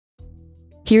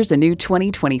Here's a new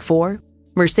 2024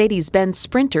 Mercedes-Benz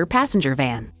Sprinter passenger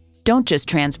van. Don't just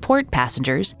transport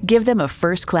passengers, give them a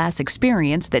first-class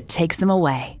experience that takes them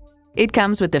away. It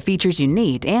comes with the features you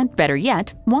need and, better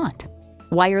yet, want.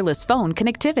 Wireless phone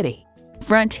connectivity,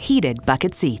 front heated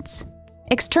bucket seats,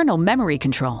 external memory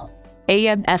control,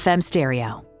 AM/FM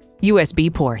stereo,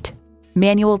 USB port,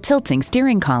 manual tilting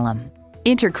steering column,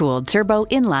 intercooled turbo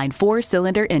inline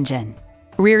 4-cylinder engine,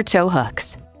 rear tow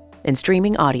hooks, and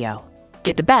streaming audio.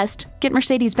 Get the best, get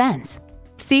Mercedes-Benz.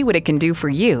 See what it can do for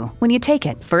you when you take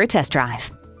it for a test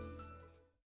drive.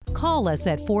 Call us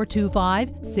at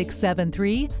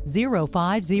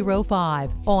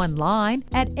 425-673-0505, online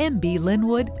at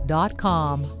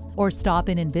mblynnwood.com, or stop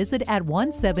in and visit at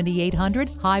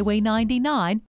 17800 Highway 99,